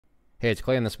Hey, it's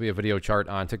Clay, and this will be a video chart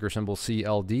on ticker symbol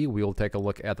CLD. We will take a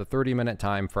look at the 30-minute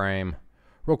time frame.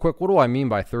 Real quick, what do I mean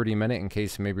by 30-minute in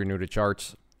case maybe you're new to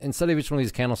charts? Instead of each one of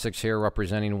these candlesticks here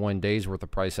representing 1 day's worth of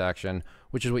price action,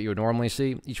 which is what you would normally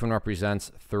see, each one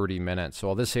represents 30 minutes. So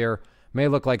all this here may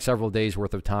look like several days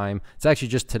worth of time. It's actually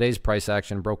just today's price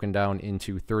action broken down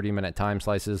into 30-minute time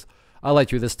slices. I like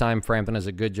through this time frame, then does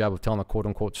a good job of telling the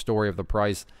quote-unquote story of the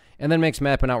price, and then makes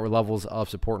mapping out where levels of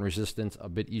support and resistance a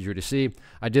bit easier to see.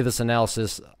 I did this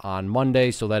analysis on Monday,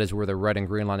 so that is where the red and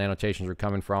green line annotations are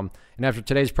coming from. And after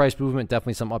today's price movement,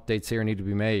 definitely some updates here need to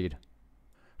be made.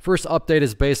 First update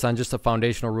is based on just a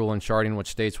foundational rule in charting, which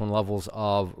states when levels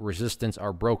of resistance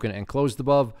are broken and closed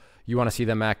above, you want to see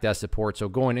them act as support. So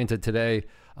going into today,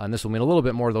 and this will mean a little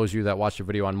bit more to those of you that watched the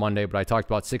video on Monday, but I talked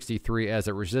about 63 as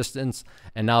a resistance,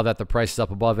 and now that the price is up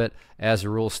above it, as the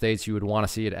rule states, you would want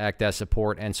to see it act as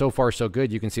support. And so far, so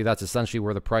good. You can see that's essentially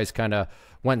where the price kind of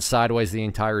went sideways the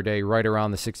entire day, right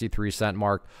around the 63-cent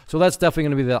mark. So that's definitely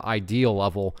going to be the ideal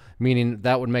level, meaning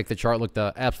that would make the chart look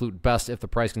the absolute best if the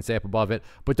price can stay up above it.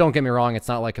 But don't get me wrong, it's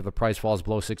not like if the price falls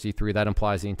below 63, that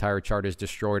implies the entire chart is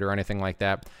destroyed or anything like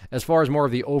that. As far as more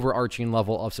of the overarching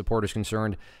level of support is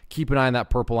concerned, keep an eye on that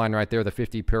purple line right there, the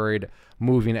 50-period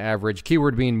moving average.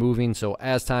 Keyword being moving, so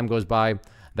as time goes by,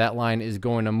 that line is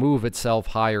going to move itself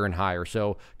higher and higher.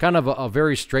 So kind of a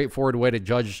very straightforward way to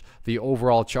judge the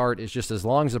overall chart is just as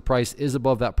long as the price is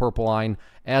above that purple line,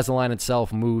 as the line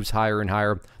itself moves higher and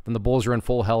higher, then the bulls are in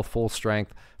full health, full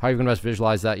strength. How you can best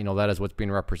visualize that, that is what's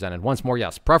being represented. Once more,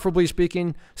 yes, preferably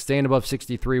speaking, staying above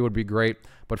 63 would be great,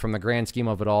 but from the grand scheme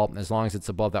of it all, as long as it's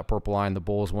above that purple line, the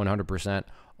bulls 100%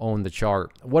 own the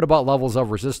chart. What about levels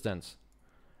of resistance?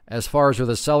 As far as where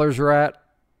the sellers are at,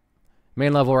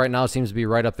 main level right now seems to be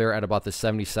right up there at about the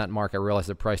 70-cent mark. I realize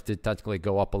the price did technically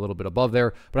go up a little bit above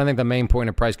there, but I think the main point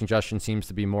of price congestion seems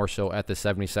to be more so at the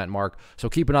 70-cent mark. So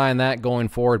keep an eye on that going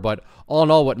forward. But all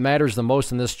in all, what matters the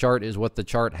most in this chart is what the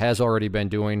chart has already been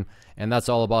doing, and that's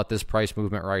all about this price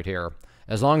movement right here.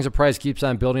 As long as the price keeps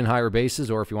on building higher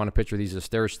bases, or if you want to picture these as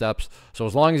stair steps, so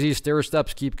as long as these stair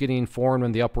steps keep getting formed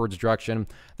in the upwards direction,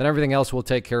 then everything else will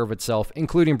take care of itself,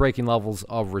 including breaking levels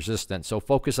of resistance. So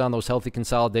focus on those healthy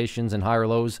consolidations and higher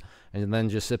lows, and then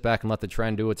just sit back and let the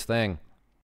trend do its thing.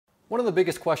 One of the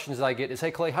biggest questions that I get is,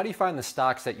 hey Clay, how do you find the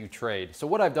stocks that you trade? So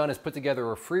what I've done is put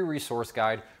together a free resource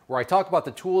guide where I talk about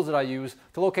the tools that I use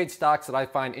to locate stocks that I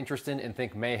find interesting and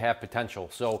think may have potential.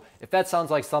 So if that sounds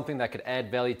like something that could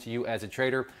add value to you as a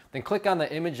trader, then click on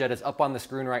the image that is up on the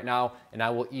screen right now and I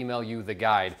will email you the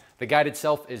guide. The guide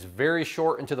itself is very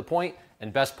short and to the point,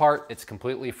 and best part, it's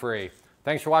completely free.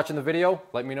 Thanks for watching the video.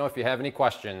 Let me know if you have any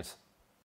questions.